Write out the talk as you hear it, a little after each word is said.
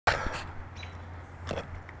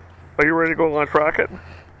Are you ready to go launch rocket?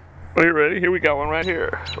 Are you ready? Here we got one right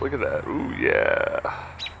here. Look at that. Ooh, yeah.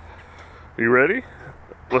 Are you ready?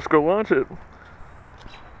 Let's go launch it.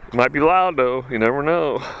 It might be loud though. You never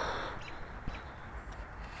know.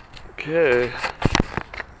 Okay.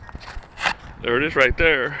 There it is right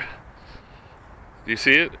there. Do you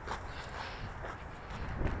see it?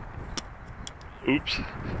 Oops.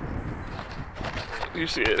 You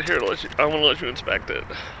see it? Here, I want to let you inspect it.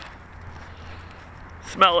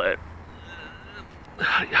 Smell it.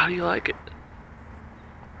 How do you like it?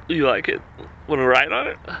 You like it? Want to ride on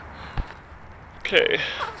it? Okay.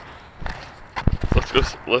 Let's go.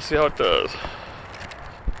 Let's see how it does.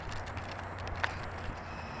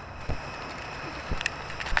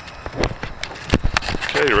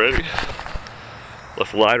 Okay, you ready?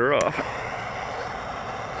 Let's light her off.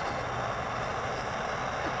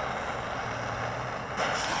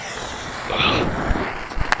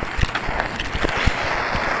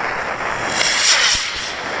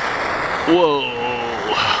 Whoa.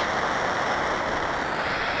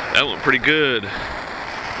 That went pretty good.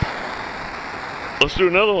 Let's do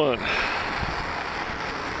another one.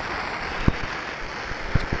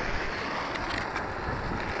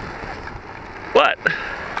 What?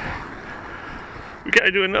 We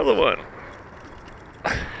gotta do another one.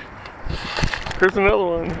 Here's another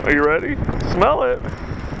one. Are you ready? Smell it.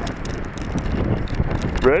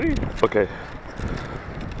 Ready? Okay.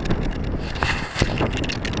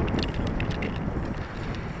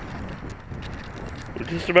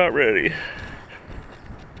 We're just about ready.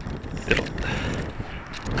 Yep.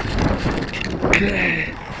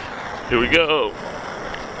 Okay. Here we go.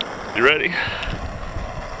 You ready?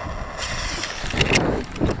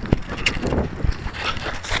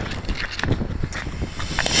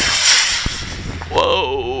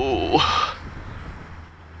 Whoa.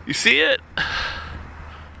 You see it?